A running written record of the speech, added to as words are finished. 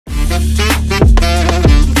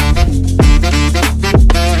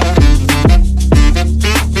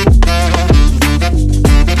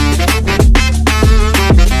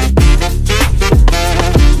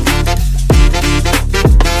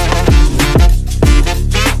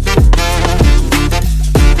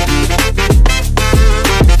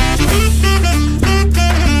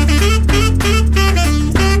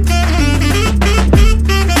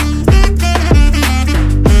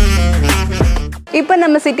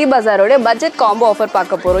City பஜாரோட budget combo offer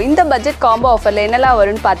பார்க்க போகிறோம். இந்த பட்ஜெட் காம்போ ஆஃபரில் என்னெல்லாம்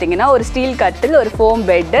வரும்னு பார்த்தீங்கன்னா, ஒரு ஸ்டீல் கட்டில், ஒரு ஃபோம்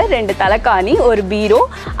பெட்டு, 2 தலைக்காணி, ஒரு பீரோ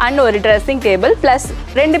அண்ட் ஒரு ட்ரெஸ்ஸிங் டேபிள் ப்ளஸ்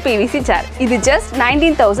 2 PVC சேர். இது ஜஸ்ட்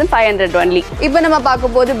 19,500 ஒன்லி. இப்போ நம்ம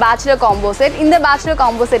பார்க்க போது பேச்சுலர் காம்போ செட். இந்த பேச்சுலர்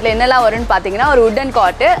காம்போ செட்டில் என்னெல்லாம் வரும்னு பார்த்தீங்கன்னா, ஒரு உட்டன்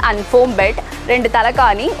காட்டு அண்ட் ஃபோம் பெட், 2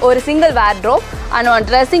 தலைக்காணி, ஒரு சிங்கிள் வார்ட்ரோப் அண்ட் ஒரு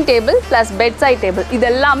dressing table plus bed side table. இது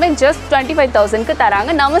எல்லாமே ஜஸ்ட் 25,000க்கு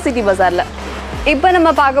தராங்க நம்ம சிட்டி பஜாரில். இப்போ நம்ம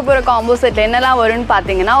பார்க்க போகிற காம்போ செட்டில் என்னெல்லாம் வரும்னு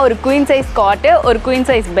பார்த்தீங்கன்னா, ஒரு குயின் சைஸ் காட்டு, ஒரு குயின்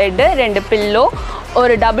சைஸ் பெட்டு, 2 பில்லோ,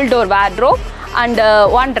 ஒரு double door wardrobe and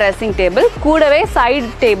 1 dressing table, கூடவே சைடு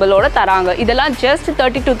டேபிளோட தராங்க. இதெல்லாம் ஜஸ்ட்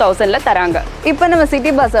 32,000ல தராங்க. இப்போ நம்ம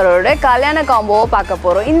சிட்டி பஸாரோட கல்யாண காம்போவை பார்க்க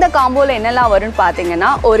போகிறோம். இந்த காம்போவில் என்னெல்லாம் வரும்னு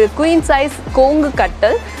பார்த்தீங்கன்னா, ஒரு குயின் சைஸ் கோங்கு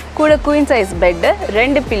கட்டல், கூட குயின் சைஸ் பெட்டு,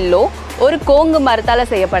 2 பில்லோ, ஒரு கோங்கு மரத்தால்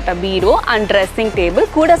செய்யப்பட்ட பீரோ அண்ட் ட்ரெஸ்ஸிங் டேபிள்,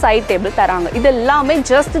 கூட சைட் டேபிள் தராங்க. இது எல்லாமே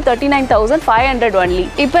ஜஸ்ட் 39,500 ஒன்லி.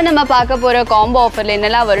 இப்போ நம்ம பார்க்க போகிற காம்போ ஆஃபரில்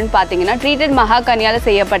என்னெல்லாம் வரும்னு பார்த்தீங்கன்னா, ட்ரீட்டட் மகாகனியால்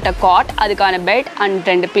செய்யப்பட்ட காட், அதுக்கான பெட் அண்ட்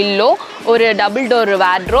 2 பில்லோ, ஒரு double door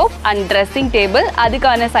wardrobe and dressing table,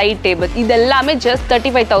 அதுக்கான சைட் டேபிள். இது எல்லாமே ஜஸ்ட்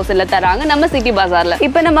 35,000ல தராங்க நம்ம சிட்டி பஸாரில்.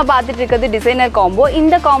 இப்போ நம்ம பார்த்துட்டு இருக்கிறது டிசைனர் காம்போ.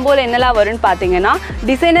 இந்த காம்போவில் என்னெல்லாம் வரும்னு பார்த்தீங்கன்னா,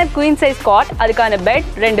 டிசைனர் குயின் சைஸ் காட், அதுக்கான பெட்,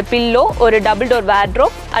 2 பில்லோ, ஒரு double door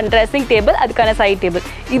wardrobe and dressing table, அதுக்கான சைட் டேபிள்.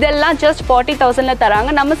 இதெல்லாம் ஜஸ்ட் 40,000ல தராங்க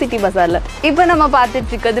நம்ம சிட்டி பஸாரில். இப்போ நம்ம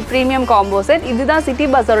பார்த்துட்டு இருக்கிறது ப்ரீமியம் காம்போ செட். இதுதான் city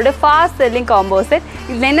பஸாரோட fast selling combo set.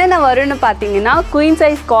 இதில் என்னென்ன வரும்னு பார்த்தீங்கன்னா, queen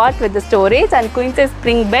size cot with storage and queen size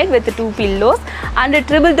spring bed with 2 pillows and a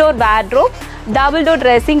triple door wardrobe, double door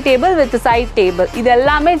dressing table with side table. இது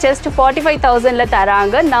எல்லாமே just 45,000ல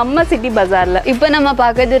தராங்க நம்ம city பஸாரில். இப்போ நம்ம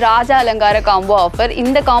பார்க்குறது ராஜா அலங்கார காம்போ ஆஃபர்.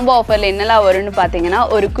 இந்த காம்போ ஆஃபரில் என்னெல்லாம் வரும்னு பார்த்தீங்கன்னா,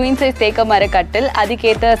 ஒரு குயின் சைஸ் தேக்க மர கட்டில்,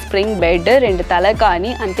 அதுக்கேற்ற ஸ்ப்ரிங் பெட்டு, 2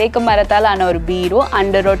 தலைக்காணி அண்ட் தேக்க மரத்தால் ஆன ஒரு பீரோ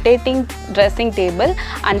and rotating dressing table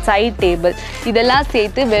and side table. இதெல்லாம்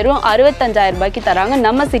சேர்த்து வெறும் 65,000 ரூபாய்க்கு தராங்க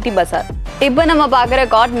நம்ம சிட்டி பஸார். இப்போ நம்ம பார்க்குற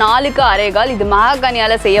காட் 4க்கு அரைகால். இது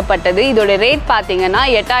மகாகனியால் செய்யப்பட்டது. இதோட ரேட் பார்த்தீங்கன்னா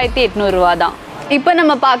 8,800 ரூபா தான். இப்போ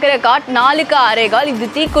நம்ம பார்க்குற காட் 4க்கு அரைகால். இது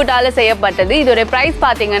தீக்கூட்டால் செய்யப்பட்டது. இதோட ப்ரைஸ்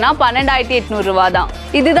பார்த்தீங்கன்னா 12,800 ரூபா தான்.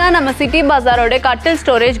 இதுதான் நம்ம சிட்டி பஸாரோட கட்டில்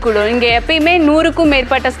ஸ்டோரேஜ் குடோன். இங்கே எப்பயுமே 100க்கும்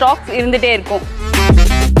மேற்பட்ட ஸ்டாக்ஸ் இருந்துகிட்டே இருக்கும்.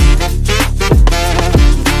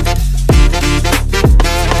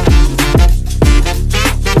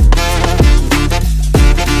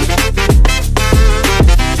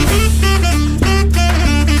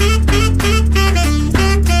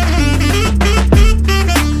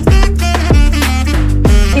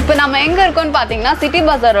 பார்த்தீங்கன்னா சிட்டி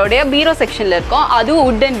பஸாரோடைய பீரோ செக்ஷனில் இருக்கும். அதுவும்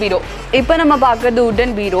உட்டன் பீரோ. இப்போ நம்ம பார்க்குறது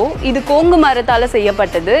உட்டன் பீரோ. இது கோங்கு மரத்தால்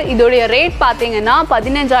செய்யப்பட்டது. இதோடைய ரேட் பார்த்தீங்கன்னா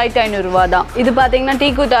 15,500 ரூபா தான். இது பார்த்தீங்கன்னா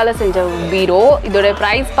டீக்குட்டால் செஞ்ச பீரோ. இதோடைய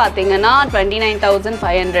ப்ரைஸ் பார்த்தீங்கன்னா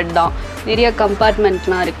 29,500 தான். நிறைய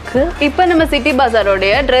கம்பார்ட்மெண்ட்லாம் இருக்குது. இப்போ நம்ம சிட்டி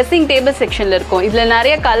பஸாரோடைய ட்ரெஸ்ஸிங் டேபிள் செக்ஷனில் இருக்கும். இதில்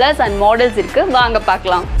நிறைய கலர்ஸ் அண்ட் மாடல்ஸ் இருக்குது. வாங்க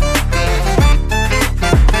பார்க்கலாம்.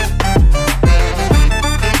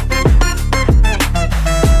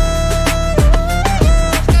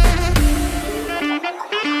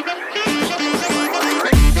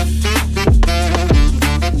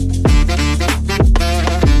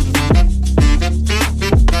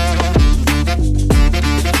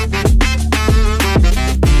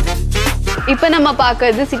 இப்போ நம்ம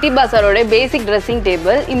பார்க்குறது சிட்டி பஸாரோட பேசிக் ட்ரெஸ்ஸிங்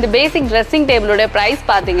டேபிள். இந்த பேசிக் ட்ரெஸ்ஸிங் டேபிளோட ப்ரைஸ்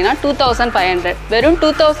பார்த்தீங்கன்னா 2,500. வெறும்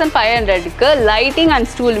 2,500க்கு லைட்டிங் அண்ட்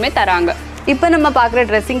ஸ்டூலுமே தராங்க. இப்போ நம்ம பார்க்குற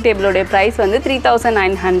ட்ரெஸ்ஸிங் டேபிளோட ப்ரைஸ் வந்து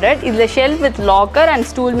 3,900. இதில் ஷெல்ஃப் வித் லாக்கர் அண்ட்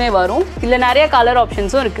ஸ்டூலுமே வரும். இதில் நிறைய கலர்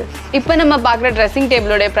ஆப்ஷன்ஸும் இருக்குது. இப்போ நம்ம பார்க்குற ட்ரெஸ்ஸிங்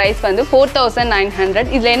டேபிளோட ப்ரைஸ் வந்து 4,900.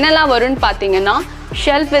 இதில் என்னெல்லாம் வரும்னு பார்த்தீங்கன்னா,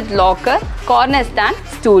 shelf with locker, corner stand,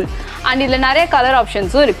 stool and இதில் நிறைய கலர்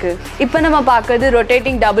ஆப்ஷன்ஸும் இருக்குது. இப்போ நம்ம பார்க்குறது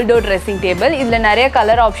rotating double door dressing table. இதில் நிறைய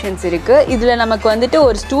கலர் ஆப்ஷன்ஸ் இருக்குது. இதில் நமக்கு வந்துட்டு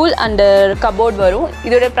ஒரு ஸ்டூல் அண்ட் கபோர்ட் வரும்.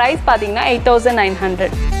 இதோட ப்ரைஸ் பார்த்தீங்கன்னா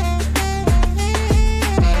 8,900.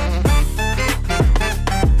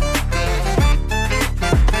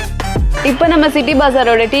 இப்போ நம்ம சிட்டி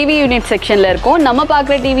பஸாரோட டிவி யூனிட் செக்ஷனில் இருக்கும். நம்ம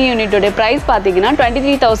பார்க்குற டிவி யூனிட்டோட ப்ரைஸ் பார்த்தீங்கன்னா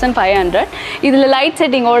 23,500. இதில் லைட்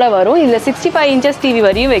செட்டிங்கோடு வரும். இதில் 65 inches டிவி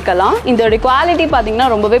வரையும் வைக்கலாம். இதோட குவாலிட்டி பார்த்தீங்கன்னா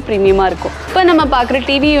ரொம்பவே ப்ரீமியமாக இருக்கும். இப்போ நம்ம பார்க்குற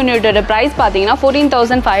டிவி யூனிட்டோட ப்ரைஸ் பார்த்தீங்கன்னா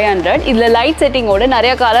 14,500. இதில் லைட் செட்டிங்கோட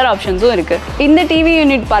நிறைய கலர் ஆப்ஷன்ஸும் இருக்குது. இந்த டிவி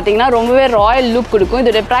யூனிட் பார்த்தீங்கன்னா ரொம்பவே ராயல் லுக் கொடுக்கும்.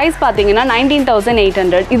 இதோட ப்ரைஸ் பார்த்தீங்கன்னா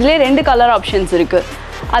 19,800. இதிலே 2 கலர் ஆப்ஷன்ஸ் இருக்குது.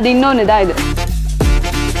 அது இன்னொன்று தான் இது.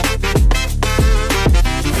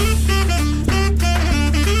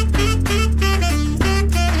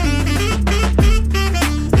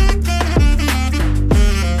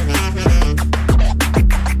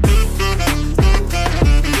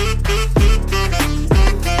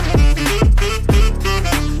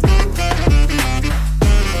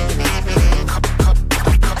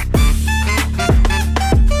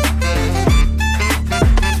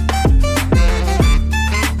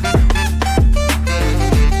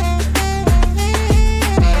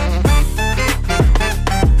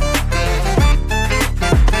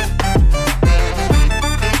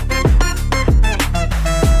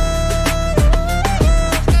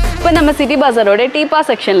 நம்ம சிட்டி பஜாரோட டீப்பா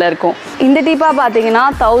செக்ஷனில் இருக்கோம். இந்த டீப்பா பார்த்தீங்கன்னா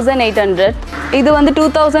 1800, இது வந்து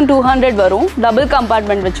 2200 வரும், டபுள்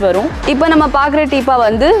கம்பார்ட்மெண்ட் வச்சு வரும். இப்போ நம்ம பார்க்குற டீப்பா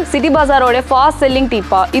வந்து சிட்டி பஜாரோட ஃபாஸ்ட் செல்லிங்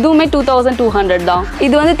டீப்பா, இதுவுமே 2200 தான்.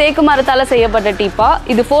 இது வந்து தேக்கு மரத்தால் செய்யப்பட்ட டீப்பா,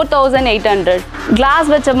 இது 4800. கிளாஸ்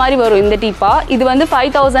வச்ச மாதிரி வரும் இந்த டீப்பா, இது வந்து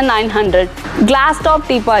 5900. கிளாஸ் டாப்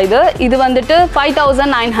டீப்பா இது வந்துட்டு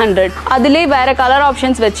 5900. அதுலேயே வேற கலர்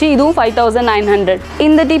ஆப்ஷன்ஸ் வச்சு இதுவும் 5900.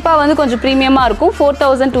 இந்த டீப்பா வந்து கொஞ்சம் ப்ரீமியமாக இருக்கும்,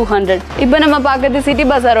 4200. இப்போ நம்ம பார்க்குறது சிட்டி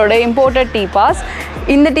பஜாரோட இம்போர்ட்டட் டீப்பாஸ்.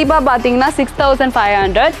 இந்த டீப்பா பார்த்தீங்கன்னா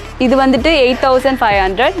 6500, இது வந்துட்டு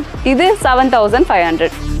 8500, இது 7500.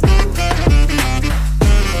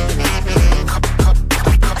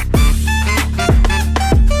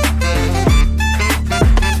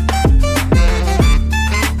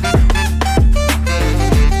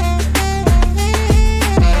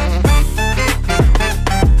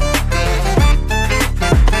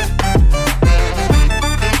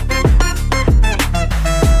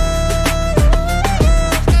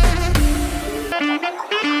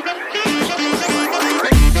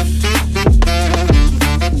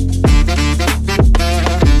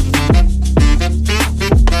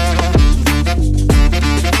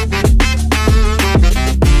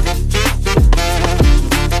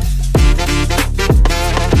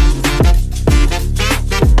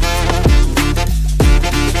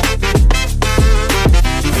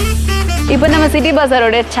 இப்போ நம்ம சிட்டி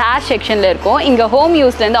பஜாரோட சேர் செக்ஷனில் இருக்கோம். இங்கே ஹோம்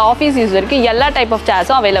யூஸ்லேருந்து ஆஃபீஸ் யூஸ் வரைக்கும் எல்லா டைப் ஆஃப்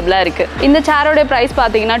சேர்ஸும் அவைலபிளாக இருக்குது. இந்த சேரோட ப்ரைஸ்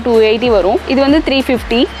பார்த்தீங்கன்னா 280 வரும், இது வந்து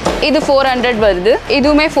 350, இது 400 வருது,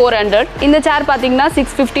 இதுவுமே 400. இந்த சேர் பார்த்தீங்கன்னா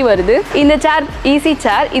 650 வருது. இந்த சேர் ஈஸி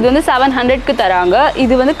சேர், இது வந்து 700க்கு தராங்க.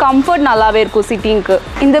 இது வந்து கம்ஃபர்ட் நல்லாவே இருக்கும் சிட்டிங்க்கு.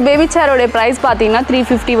 இந்த பேபி சேரோட ப்ரைஸ் பார்த்தீங்கன்னா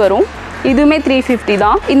 350 வரும், இதுவுமே 350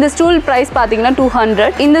 தான். இந்த ஸ்டூல் பிரைஸ் பார்த்தீங்கன்னா 200,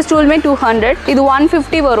 இந்த ஸ்டூலுமே 200, இது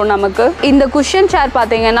 150 வரும் நமக்கு. இந்த குஷன் சேர்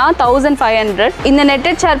பார்த்தீங்கன்னா 1500, இந்த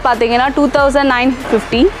நெட்டட் சேர் பார்த்தீங்கன்னா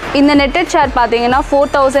 2950, இந்த நெட்டட் சேர் பார்த்தீங்கன்னா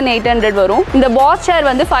 4800 வரும். இந்த பாஸ் சேர்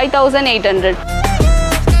வந்து 5800.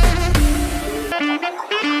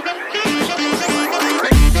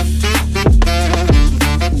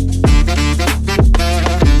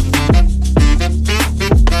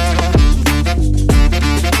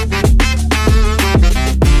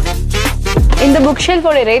 இந்த புக்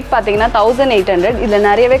ஷெல்ஃபோட ரேட் பார்த்தீங்கன்னா 1800. இதில்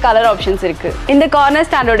நிறையவே கலர் ஆப்ஷன்ஸ் இருக்குது. இந்த கார்னர்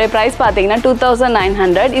ஸ்டாண்டோட ப்ரைஸ் பார்த்தீங்கன்னா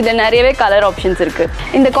 2900. இதில் நிறையவே கலர் ஆப்ஷன்ஸ் இருக்குது.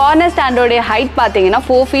 இந்த கார்னர் ஸ்டாண்டோட ஹைட் பார்த்தீங்கன்னா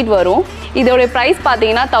 4 feet வரும். இதோட ப்ரைஸ்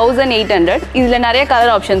பார்த்தீங்கன்னா 1800. இதில் நிறைய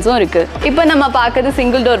கலர் ஆப்ஷன்ஸும் இருக்குது. இப்போ நம்ம பார்க்குறது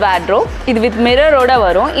சிங்கிள் டோர் வார்ட்ரோப், இது வித் மிரரோட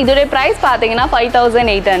வரும். இதோட ப்ரைஸ் பார்த்தீங்கன்னா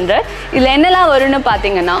 5800. இதில் என்னெல்லாம் வரும்னு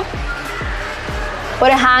பார்த்தீங்கன்னா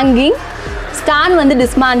ஒரு ஹேங்கிங் ஸ்டாண்ட் வந்து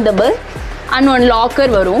டிஸ்மேண்டபிள் அண்ட் ஒன்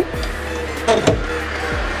லாக்கர் வரும்.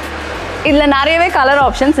 இதில் நிறையவே கலர்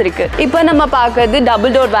ஆப்ஷன்ஸ் இருக்குது. இப்போ நம்ம பார்க்குறது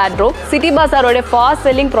double door wardrobe, city பஜாரோட fast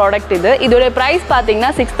selling product இது. இதோட ப்ரைஸ்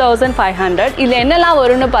பார்த்தீங்கன்னா 6500. இதில் என்னெல்லாம்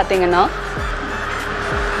வரும்னு பார்த்தீங்கன்னா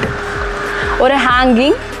ஒரு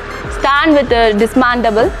hanging stand with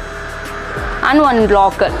டிஸ்மேண்டபிள் and one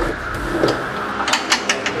locker.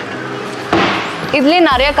 இதுலேயே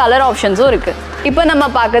நிறைய கலர் ஆப்ஷன்ஸும் இருக்குது. இப்போ நம்ம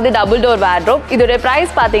பார்க்குறது டபுள் டோர் வார்ட்ரோப், இதோட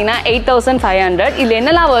ப்ரைஸ் பார்த்தீங்கன்னா 8500. இதில்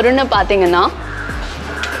என்னெல்லாம் வரும்னு பார்த்தீங்கன்னா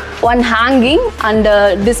one hanging and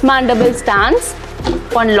டிஸ்மேண்டபிள் stands,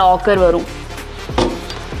 one locker வரும்.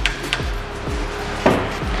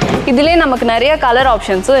 இதுலேயே நமக்கு நிறைய கலர்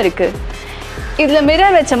ஆப்ஷன்ஸும் இருக்குது. இதில்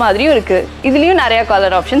மிரர் வச்ச மாதிரியும் இருக்குது. இதுலேயும் நிறைய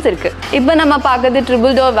கலர் ஆப்ஷன்ஸ் இருக்குது. இப்போ நம்ம பார்க்குறது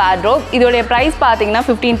ட்ரிபிள் டோர் வார்ட்ரோப், இதோடைய ப்ரைஸ் பார்த்தீங்கன்னா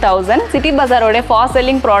 15000. சிட்டி பஜாரோட ஃபாஸ்ட்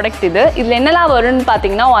செல்லிங் ப்ராடக்ட் இது. இதில் என்னெல்லாம் வரும்னு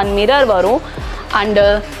பார்த்தீங்கன்னா ஒன் மிரர் வரும் அண்டு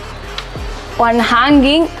ஒன்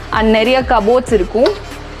ஹேங்கிங் அண்ட் நிறைய கபோர்ட்ஸ் இருக்கும்.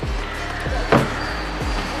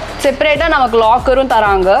 செப்பரேட்டாக நமக்கு லாக்கரும்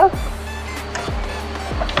தராங்க.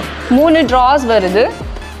 3 ட்ராஸ் வருது.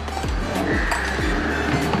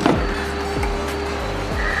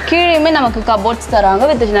 கீழேயுமே நமக்கு கபோர்ட்ஸ் தராங்க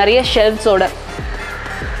வித் நிறைய ஷெல்ஃப்ஸோட.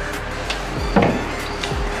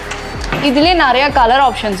 இதுலேயே நிறைய கலர்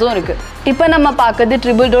ஆப்ஷன்ஸும் இருக்குது. இப்போ நம்ம பார்க்குறது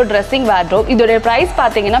ட்ரிபிள் டோர் ட்ரெஸ்ஸிங் வார்ட்ரோப், இதோடைய ப்ரைஸ்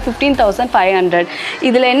பார்த்தீங்கன்னா 15500.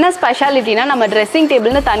 இதில் என்ன ஸ்பெஷாலிட்டினா நம்ம ட்ரெஸ்ஸிங்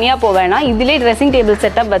டேபிள்னு தனியாக போவேன்னா இதிலே ட்ரெஸ்ஸிங் டேபிள்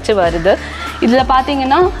செட்டப் வச்சு வருது. இதில்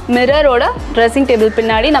பார்த்தீங்கன்னா மிரரோட ட்ரெஸ்ஸிங் டேபிள்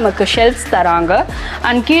பின்னாடி நமக்கு ஷெல்ஃப்ஸ் தராங்க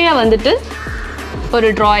அண்ட் கீழே வந்துட்டு ஒரு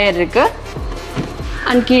ட்ராயர் இருக்குது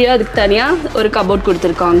அண்ட் கீழே அதுக்கு தனியாக ஒரு கபோர்ட்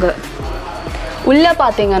கொடுத்துருக்காங்க. உள்ளே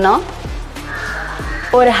பார்த்தீங்கன்னா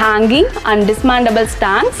ஒரு ஹேங்கிங் அண்ட் டிஸ்மேண்டபிள்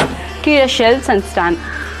ஸ்டாண்ட்ஸ், கீழே ஷெல்ஃப்ஸ் அண்ட் ஸ்டாண்ட்.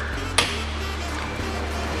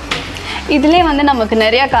 இதுலேயே வந்து நமக்கு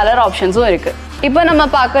நிறைய கலர் ஆப்ஷன்ஸும் இருக்குது. இப்போ நம்ம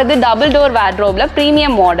பார்க்குறது டபுள் டோர் வார்ட்ரோப்பில்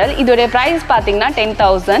ப்ரீமியம் மாடல், இதோடைய ப்ரைஸ் பார்த்தீங்கன்னா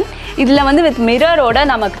 10000. இதில் வந்து வித் மிரரோட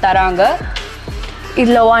நமக்கு தராங்க.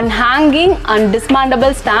 இதில் one hanging and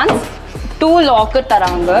டிஸ்மேண்டபிள் stands, 2 locker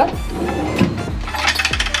தராங்க.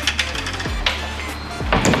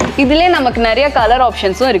 இதிலே நமக்கு நிறைய கலர்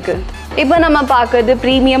ஆப்ஷன்ஸும் இருக்குது. இப்போ நம்ம பார்க்குறது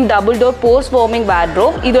premium double door post warming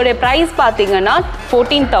wardrobe. இதோடைய ப்ரைஸ் பார்த்தீங்கன்னா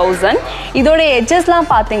 14,000. இதோடைய எட்ஜஸ்லாம்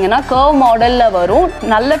பார்த்தீங்கன்னா கர்வ் மாடலில் வரும்.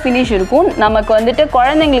 நல்ல ஃபினிஷ் இருக்கும். நமக்கு வந்துட்டு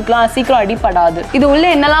குழந்தைங்களுக்குலாம் சீக்கிரம் அடிப்படாது. இது உள்ளே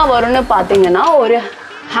என்னெல்லாம் வரும்னு பார்த்தீங்கன்னா ஒரு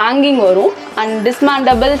ஹேங்கிங் வரும் அண்ட்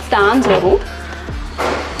டிஸ்மேண்டபிள் ஸ்டாண்ட்ஸ் வரும்,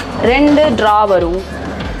 2 ட்ரா வரும்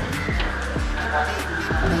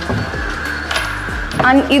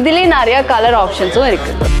அண்ட் இதிலே நிறைய கலர் ஆப்ஷன்ஸும்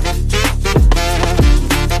இருக்குது.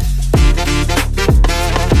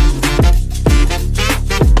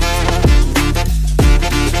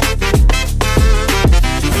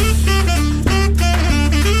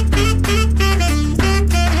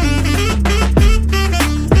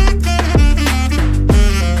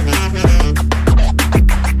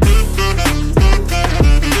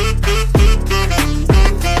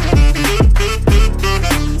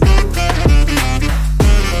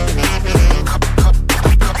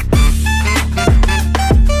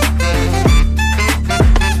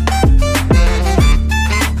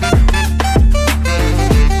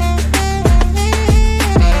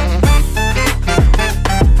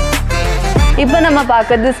 இப்போ நம்ம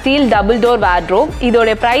பார்க்குறது ஸ்டீல் டபுள் டோர் வார்ட்ரோப்.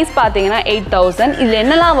 இதோடைய ப்ரைஸ் பார்த்தீங்கன்னா 8,000. இதில்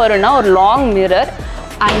என்னெல்லாம் வரும்னா ஒரு லாங் மிரர்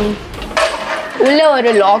அண்ட் உள்ளே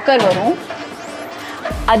ஒரு லாக்கர் வரும்,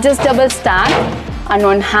 adjustable stand and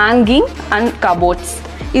one hanging and cupboards.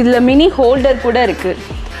 இதில் மினி ஹோல்டர் கூட இருக்குது.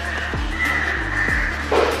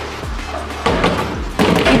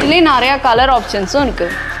 இதுலேயே நிறையா கலர் ஆப்ஷன்ஸும்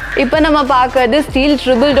இருக்குது. இப்போ நம்ம பார்க்குறது ஸ்டீல்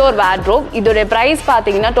ட்ரிபிள் டோர் வார்ட்ரோப். இதோடைய ப்ரைஸ்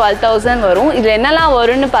பார்த்தீங்கன்னா 12,000 வரும். இதில் என்னெல்லாம்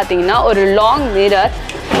வரும்னு பார்த்தீங்கன்னா ஒரு லாங் மிரர்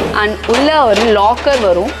அண்ட் உள்ளே ஒரு லாக்கர்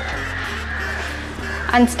வரும்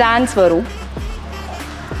அண்ட் ஸ்டாண்ட்ஸ் வரும்.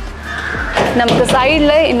 நமக்கு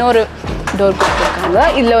சைடில் இன்னொரு டோர் கொடுத்துருக்காங்க.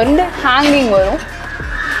 இதில் வந்து ஹேங்கிங் வரும்.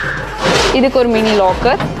 இதுக்கு ஒரு மினி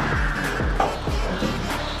லாக்கர்.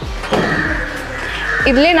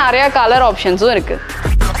 இதுலேயே நிறையா கலர் ஆப்ஷன்ஸும் இருக்குது.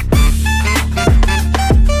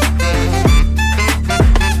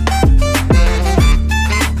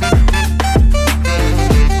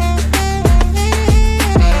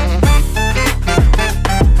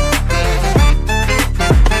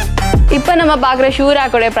 இப்போ நம்ம பார்க்குற ஷூ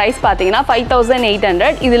ரேக்கோடைய ப்ரைஸ் பார்த்தீங்கன்னா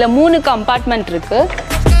 5,800. இதில் 3 கம்பார்ட்மெண்ட் இருக்குது.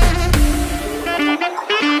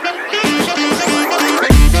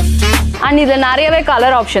 அண்ட் இதில் நிறையவே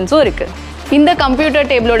கலர் ஆப்ஷன்ஸும் இருக்குது. இந்த கம்ப்யூட்டர்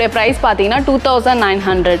டேபிளோடைய ப்ரைஸ் பார்த்தீங்கன்னா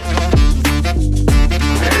 2,900.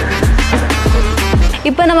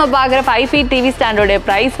 இப்போ நம்ம பார்க்குற 5 ஃபீட் டிவி ஸ்டாண்டோடைய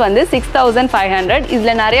ப்ரைஸ் வந்து 6,500.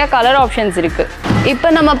 இதில் நிறைய கலர் ஆப்ஷன்ஸ் இருக்குது. இப்போ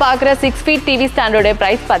நம்ம பார்க்குற 6 ஃபீட் டிவி ஸ்டாண்டோடைய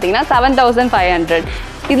ப்ரைஸ் பார்த்தீங்கன்னா 7,500.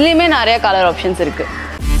 இதுலேயுமே நிறைய கலர் ஆப்ஷன்ஸ் இருக்குது.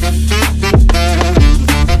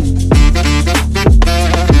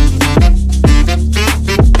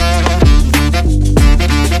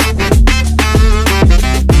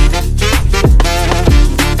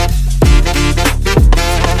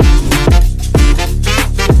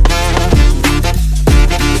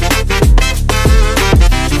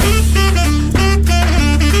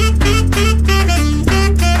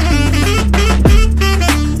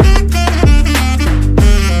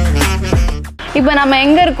 இப்போ நம்ம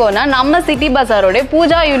எங்கே இருக்கோம்னா நம்ம சிட்டி பஸாரோடைய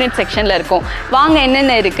பூஜா யூனிட் செக்ஷனில் இருக்கோம். வாங்க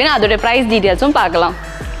என்னென்ன இருக்குன்னு அதோடைய ப்ரைஸ் டீட்டெயில்ஸும் பார்க்கலாம்.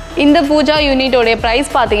 இந்த பூஜா யூனிட்டோடைய ப்ரைஸ்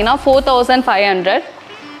பார்த்தீங்கன்னா 4,500.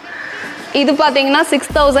 இது பார்த்தீங்கன்னா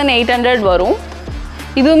 6,800 வரும்.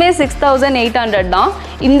 இதுவுமே 6,800 தான்.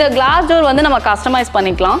 இந்த கிளாஸ் டோர் வந்து நம்ம கஸ்டமைஸ்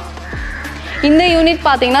பண்ணிக்கலாம். இந்த யூனிட்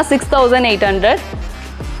பார்த்தீங்கன்னா 6,800.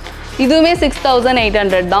 இதுவுமே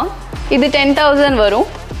 6,800 தான். இது 10,000 வரும்.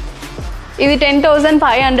 இது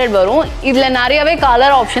 10,500 வரும். இதில் நிறையவே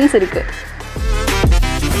கலர் ஆப்ஷன்ஸ் இருக்குது.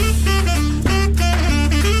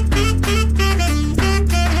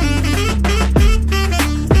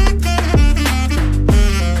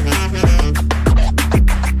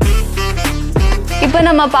 இப்போ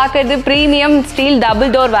நம்ம பார்க்குறது premium steel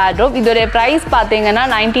double door wardrobe. இதோடைய ப்ரைஸ் பார்த்தீங்கன்னா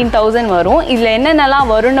 19,000 வரும். இதில்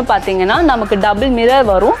என்னென்னலாம் வரும்னு பார்த்தீங்கன்னா நமக்கு டபுள் மிரர்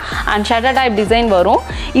வரும் அண்ட் ஷட்டர் டைப் டிசைன் வரும்.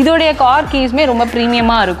 இதோடைய கார் கீஸுமே ரொம்ப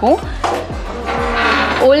ப்ரீமியமாக இருக்கும்.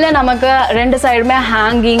 உள்ள நமக்கு 2 சைடுமே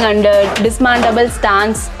ஹேங்கிங் அண்ட் டிஸ்மேண்டபிள்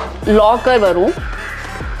ஸ்டாண்ட்ஸ் லாக்கர் வரும்.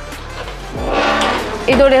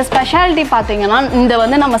 இதோடைய ஸ்பெஷாலிட்டி பார்த்தீங்கன்னா இந்த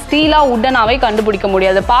வந்து நம்ம ஸ்டீலாக உட்டனாவே கண்டுபிடிக்க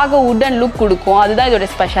முடியாது. பார்க்க உட்டன் லுக் கொடுக்கும். அதுதான் இதோட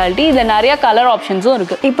ஸ்பெஷாலிட்டி. இதில் நிறைய கலர் ஆப்ஷன்ஸும்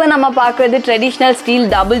இருக்குது. இப்போ நம்ம பார்க்குறது traditional steel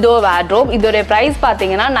double door wardrobe. இதோடைய ப்ரைஸ்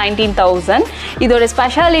பார்த்தீங்கன்னா 19,000. இதோட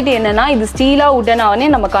ஸ்பெஷாலிட்டி என்னென்னா இது ஸ்டீலாக உட்டனாவே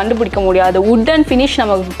நம்ம கண்டுபிடிக்க முடியாது. உட்டன் ஃபினிஷ்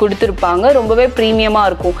நமக்கு கொடுத்துருப்பாங்க. ரொம்பவே ப்ரீமியமாக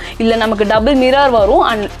இருக்கும். இதில் நமக்கு டபுள் மிரர் வரும்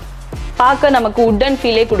அண்ட் பார்க்க நமக்கு உட்டன்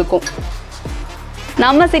ஃபீலே கொடுக்கும்.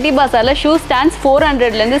 நம்ம சிட்டி பஸாரில் ஷூ ஸ்டாண்ட்ஸ்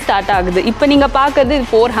 400லேருந்து ஸ்டார்ட் ஆகுது. இப்போ நீங்கள் பார்க்குறது இது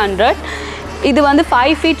 400. இது வந்து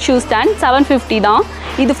 5 ஃபீட் ஷூ ஸ்டாண்ட் 750 தான்.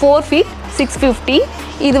 இது 4 feet 650.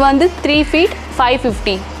 இது வந்து 3 feet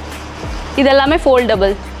 550. இது எல்லாமே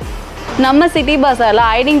foldable. நம்ம சிட்டி பஸாரில்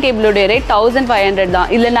ஐடிங் டேபிளோட ரேட் 1500 தான்.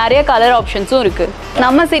 இதில் நிறைய கலர் ஆப்ஷன்ஸும் இருக்குது.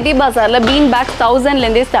 நம்ம சிட்டி பஸாரில் பீன் பேக்ஸ்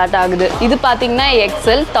 1000லேருந்தே ஸ்டார்ட் ஆகுது. இது பார்த்தீங்கன்னா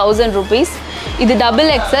எக்ஸல் 1000 rupees. இது டபுள்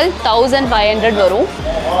எக்ஸல் 1500 வரும்.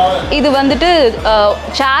 இது வந்துட்டு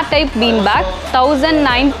சேர் டைப் பீன் பேக்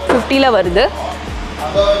 1950ல் வருது.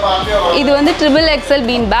 இது வந்து ட்ரிபிள் எக்ஸல்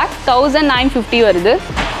பீன் பேக் 1950 வருது.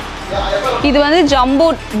 இது வந்து ஜம்போ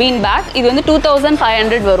பீன் பேக், இது வந்து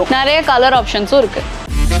 2500 வரும். நிறைய கலர் ஆப்ஷன்ஸும் இருக்குது.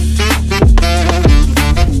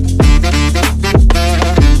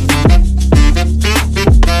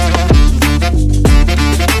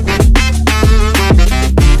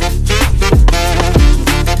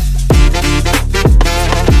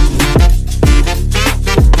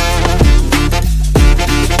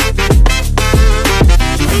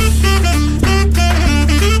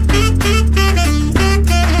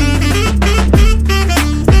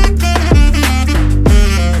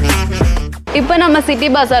 இப்போ நம்ம சிட்டி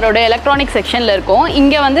பஸாரோட எலக்ட்ரானிக் செக்ஷனில் இருக்கோம்.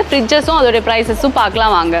 இங்கே வந்து ஃப்ரிட்ஜஸும் அதோடைய ப்ரைஸஸும்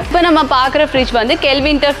பார்க்கலாம் வாங்க. இப்போ நம்ம பார்க்குற ஃப்ரிட்ஜ் வந்து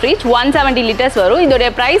கெல்வின்டர் ஃப்ரிட்ஜ் 170 liters வரும்.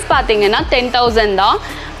 இதோடைய ப்ரைஸ் பார்த்தீங்கன்னா 10,000 தான்.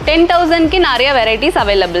 10,000க்கு நிறைய வெரைட்டிஸ்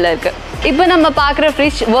அவைலபிள் இருக்குது. இப்போ நம்ம பார்க்குற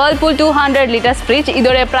ஃப்ரிட்ஜ் வேர்ல்பூல் 200 liters ஃப்ரிட்ஜ்.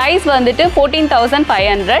 இதோடைய ப்ரைஸ் வந்துட்டு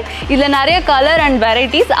 14,500. இதில் நிறைய கலர் அண்ட்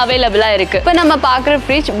வெரைட்டிஸ் அவைலபிளாக இருக்குது. இப்போ நம்ம பார்க்குற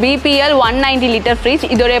ஃப்ரிட்ஜ் பிபிஎல் 190 liter ஃப்ரிட்ஜ்.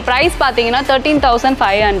 இதோடைய ப்ரைஸ் பார்த்தீங்கன்னா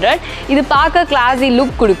 13,500. இது பார்க்க கிளாஸி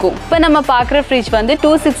லுக் கொடுக்கும். இப்போ நம்ம பார்க்குற ஃப்ரிட்ஜ் வந்து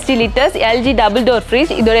 260 liters LG double door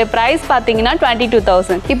fridge. இதோடைய ப்ரைஸ் பார்த்தீங்கன்னா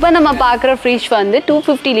 22,000. இப்போ நம்ம பார்க்குற ஃப்ரிட்ஜ் வந்து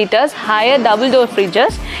 250 liters higher double door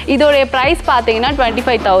fridges. இதோடைய ப்ரைஸ் பார்த்தீங்கன்னா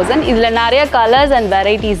 25,000. இதில் நிறைய கலர்ஸ் அண்ட்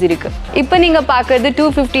வெரைட்டிஸ் இருக்குது. இப்போ நீங்கள் பார்க்குறது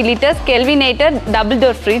 250 liters Kelvinator double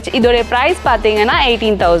door fridge. இதோடைய ப்ரைஸ் பார்த்தீங்கன்னா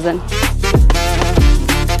 18,000.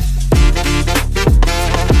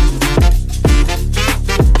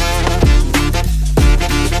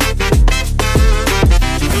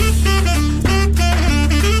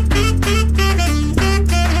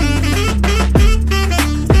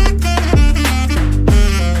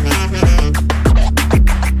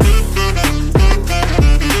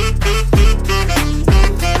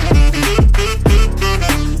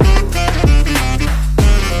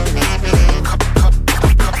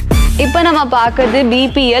 இப்போ நம்ம பார்க்குறது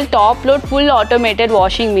BPL top load full automated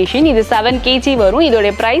washing machine. இது 7 kg வரும்.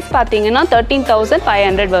 இதோடைய ப்ரைஸ் பார்த்தீங்கன்னா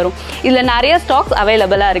 13,500 வரும். இதில் நிறைய ஸ்டாக்ஸ்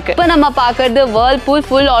அவைலபிளாக இருக்குது. இப்போ நம்ம பார்க்குறது Whirlpool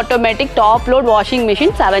full automatic top load washing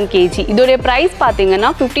machine 7 kg. இதோடைய ப்ரைஸ்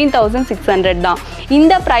பார்த்தீங்கன்னா 15,600 தான்.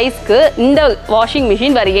 இந்த ப்ரைஸ்க்கு இந்த வாஷிங்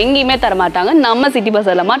மிஷின் வேறு எங்கேயுமே தரமாட்டாங்க. நம்ம சிட்டி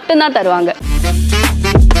பஸாரில் மட்டும்தான் தருவாங்க.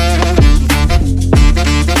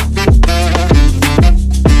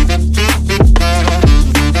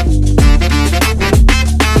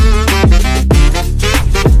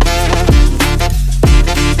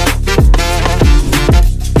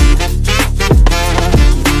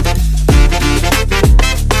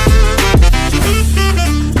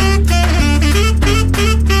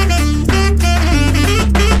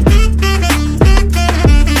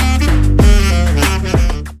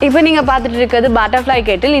 இப்போ நீங்கள் பார்த்துட்டு இருக்கிறது பட்டர்ஃப்ளை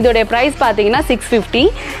கெட்டில். இதோடைய ப்ரைஸ் பார்த்தீங்கன்னா 650.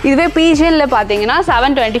 இதுவே பிஜிஎல்ல பார்த்தீங்கன்னா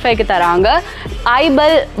 725க்கு தராங்க.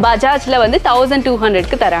 ஐபல் பஜாஜில் வந்து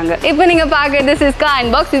 1200க்கு தராங்க. இப்போ நீங்கள் பார்க்குறது சிஸ்கா அயன்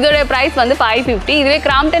பாக்ஸ். இதோடைய ப்ரைஸ் வந்து 550. இதுவே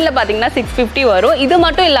கிராம்டனில் பார்த்தீங்கன்னா 650 வரும். இது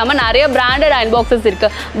மட்டும் இல்லாமல் நிறைய பிராண்டட் அயன் பாக்ஸஸ்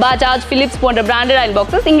இருக்குது. பஜாஜ், பிலிப்ஸ் போன்ற பிராண்டட் அயன்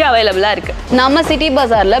பாக்ஸஸ் இங்கே அவைலபிளாக இருக்குது. நம்ம சிட்டி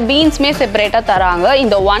பஸாரில் பீன்ஸ்மே செப்பரேட்டாக தராங்க.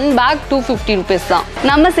 இந்த 1 bag 250 rupees தான்.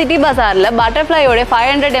 நம்ம சிட்டி பஸாரில் பட்டர்ஃப்ளையோட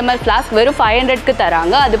 500 ml ஃப்ளாஸ்க் வெறும் 500க்கு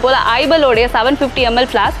தராங்க. அதுபோல் ஐபலோடைய 750 ml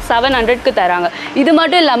ஃப்ளாஸ்க் 700க்கு தராங்க. இது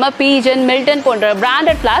மட்டும் இல்லாமல் பீஜன், மில்டன் போன்ற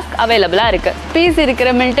பிராண்டட் ஃப்ளாஸ்க் அவைலபிளாக இருக்குது. பீஸ் இருக்கிற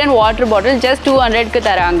மில்டன் வாட்டர் பாட்டில் ஜஸ்ட் 200க்கு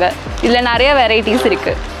தராங்க. இதில் நிறைய வெரைட்டிஸ்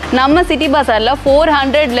இருக்குது. நம்ம சிட்டி பஸாரில்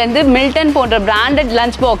 400லேருந்து மில்டன் போன்ற பிராண்டட்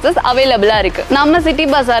லஞ்ச் பாக்ஸஸ் அவைலபிளாக இருக்குது. நம்ம சிட்டி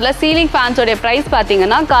பஸாரில் சீலிங் ஃபேன்ஸோடைய ப்ரைஸ்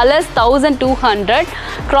பார்த்தீங்கன்னா கலர்ஸ் 1200,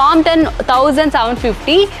 கிராம்டன்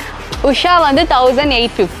 1750, உஷா வந்து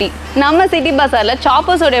 1850. நம்ம சிட்டி பஸாரில்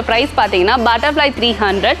சாப்பர்ஸோடைய ப்ரைஸ் பார்த்தீங்கன்னா பட்டர்ஃப்ளை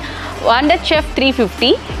 300, வண்டர் செஃப்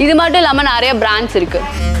 350. இது மட்டும் இல்லாமல் நிறைய பிராண்ட்ஸ் இருக்குது.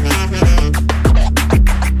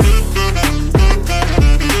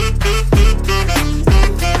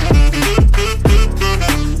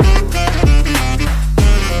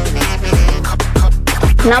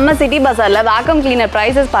 நம்ம நம்ம சிட்டி பஸார்ல வேக்கம் கிளீனர்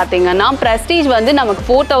பிரைசஸ் பாத்தீங்கன்னா பிரஸ்டீஜ் வந்து நமக்கு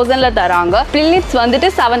 4000ல தராங்க, பிலிப்ஸ் வந்துட்டு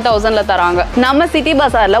 7000ல தராங்க. நம்ம சிட்டி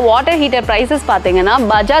பஸார்ல வாட்டர் ஹீட்டர் பிரைசஸ் பாத்தீங்கன்னா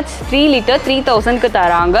பஜாஜ் 3 லிட்டர் 3000க்கு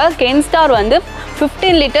தராங்க, கென்ஸ்டார் வந்து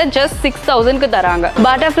 15 லிட்டர் ஜஸ்ட் 6000க்கு தராங்க.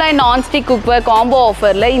 பட்டர்ஃப்ளை நான்ஸ்டிக் குக்வேர் காம்போ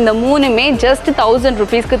ஆஃபர்ல இந்த மூணுமே ஜஸ்ட் 1000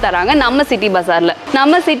 ருபீஸ்க்கு தராங்க நம்ம சிட்டி பஸார்ல.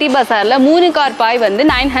 நம்ம சிட்டி பஸார்ல 3 கார் பாய் வந்து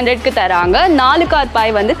 900க்கு தராங்க, 4 கார்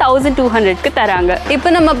பாய் வந்து 1200க்கு தராங்க. இப்போ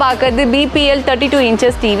நம்ம பார்க்கிறது BPL 32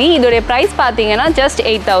 inches டிவி. இதோட பிரைஸ் பாத்தீங்கன்னா ஜஸ்ட்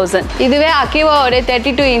 8000. இதுவே அக்கிவாவோட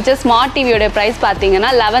 32 inches ஸ்மார்ட் டிவியோட பிரைஸ் பாத்தீங்கன்னா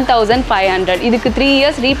 11500. இதுக்கு 3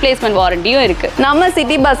 இயர்ஸ் ரீப்ளேஸ்மெண்ட் வாரண்டியும் இருக்கு. நம்ம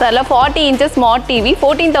சிட்டி பஸார்ல 40 inches ஸ்மார்ட் டிவி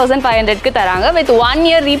 14500க்கு தராங்க வித் 1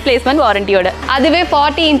 இயர் ரீப்ளேஸ்மெண்ட் வாரண்டியோட. அதுவே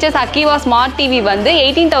 40 inches அக்கிவா ஸ்மார்ட் டிவி வந்து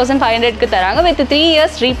 18500க்கு தராங்க வித் 3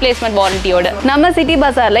 இயர்ஸ் ரீப்ளேஸ்மெண்ட் வாரண்டியோட. நம்ம சிட்டி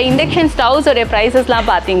பஸார்ல இண்டக்ஷன் ஸ்டவ்ஸ் உடைய பிரைசஸ்லாம்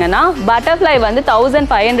பாத்தீங்கன்னா பட்டர்ஃப்ளை வந்து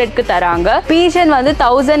 1500க்கு தராங்க, பீஜன் வந்து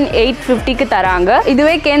 1850க்கு தராங்க.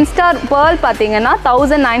 இதுவே கென்ஸ்டார் பேர்ல் பாத்தீங்கன்னா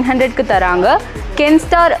 1900க்கு தராங்க,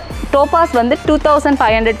 கென்ஸ்டார் டோபாஸ் வந்து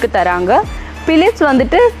 2500க்கு தராங்க, பிலிப்ஸ்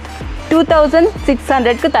வந்துட்டு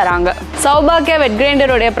 2600க்கு தராங்க. சௌபாக்கியா வெட்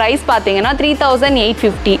கிரைண்டரோட பிரைஸ் பாத்தீங்கன்னா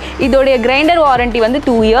 3850. இதோடைய கிரைண்டர் வாரண்டி வந்து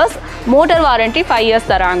 2 இயர்ஸ், மோட்டார் வாரண்டி 5 இயர்ஸ்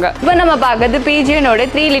தராங்க. இப்போ நம்ம பார்க்கறது பிஜியனோட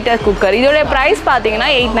 3 லிட்டர் குக்கர். இதோட பிரைஸ் பாத்தீங்கன்னா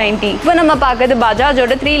 890. இப்போ நம்ம பார்க்கறது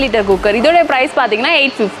பஜாஜோட 3 லிட்டர் குக்கர். இதோட பிரைஸ் பாத்தீங்கன்னா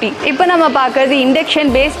 850. இப்போ நம்ம பார்க்கறது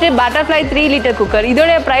induction based butterfly 3 litre cooker.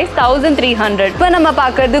 இதோட பிரைஸ் 1300. இப்போ நம்ம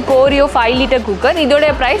பார்க்கறது கோரியோ 5 லிட்டர் குக்கர்.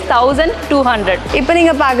 இதோட பிரைஸ் 1200. இப்போ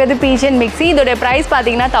நீங்க பார்க்கறது பிஜியன் மிக்ஸி. இதோட பிரைஸ்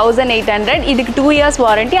பாத்தீங்கன்னா 1800. இதுக்கு 2 years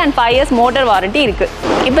warranty and 5 years motor warranty இருக்கு.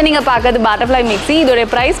 இப்போ நீங்க பார்க்கறது பட்டர்ஃப்ளை மிக்ஸி. இதோட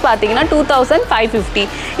பிரைஸ் பாத்தீங்கன்னா 2550.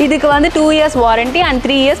 இதுக்கு வந்து 2 years warranty and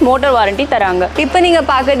 3 years motor warranty தராங்க. இப்போ நீங்க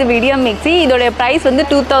பார்க்கறது மீடியம் மிக்ஸி. இதோட பிரைஸ் வந்து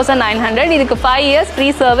 2900. இதுக்கு 5 years free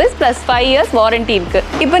service plus 5 years warranty இருக்கு.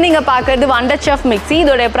 இப்போ நீங்க பார்க்கறது வண்டர் செஃப் மிக்ஸி.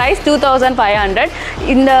 இதோட பிரைஸ் 2500.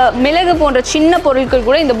 இந்த மிளகு போன்ற சின்ன பொருட்கள்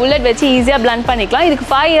கூட இந்த புல்லட் வச்சு ஈஸியா பிளண்ட் பண்ணிக்கலாம். இதுக்கு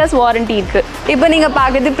 5 இயர்ஸ் வாரண்டி இருக்கு. இப்போ நீங்க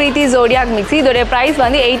பார்க்கறது பிரீத்தி ஜோடியாக் மிக்ஸி. இதோட பிரைஸ்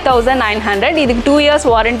வந்து 8900. இதுக்கு 2 இயர்ஸ்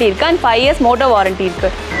வாரண்டி இருக்கு அண்ட் 5 இயர்ஸ் மோட்டார் வாரண்டி இருக்கு.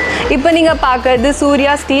 இப்போ நீங்க பார்க்கறது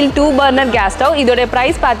Surya steel 2 burner gas stove. இதோட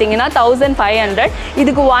பிரைஸ் பாத்தீங்கன்னா 1500.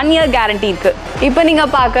 இதுக்கு 1 இயர் கேரண்டி இருக்கு. இப்போ நீங்க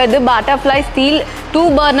பார்க்கறது butterfly steel 2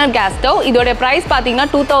 burner gas stove. இதோட பிரைஸ் பாத்தீங்கன்னா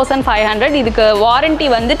 2500. இதுக்கு வாரண்டி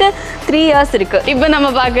வந்துட்டு 3 இயர்ஸ் இருக்கு. இப்போ நம்ம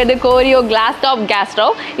பார்க்கறது choreo class top gas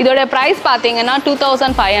stove. இதோட பிரைஸ் பாத்தீங்கன்னா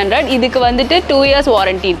 2500. இதுக்கு வந்துட்டு 2 இயர்ஸ்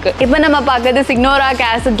வாரண்டி இருக்கு. இப்போ நம்ம பார்க்கறது சிக்னோரா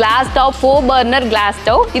class top 4 burner class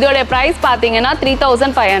stove. இதோட பிரைஸ் பாத்தீங்கன்னா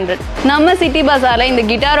 3500. நம்ம சிட்டி பஸார்ல இந்த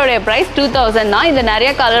கிட்டாரோட பிரைஸ் 2000 தான். இதுல நிறைய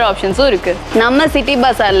கலர் ஆப்ஷன்ஸும் இருக்கு. நம்ம சிட்டி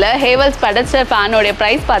பஸார்ல ஹேவல்ஸ் பெடஸ்டர் ஃபேனோட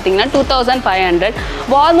பிரைஸ் பாத்தீங்கன்னா 2500.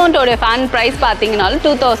 வால்மவுண்டோட ஃபேன் பிரைஸ் பாத்தீங்கன்னா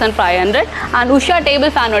 2500 and உஷா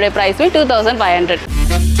டேபிள் ஃபேனோட பிரைஸ்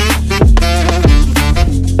 2500.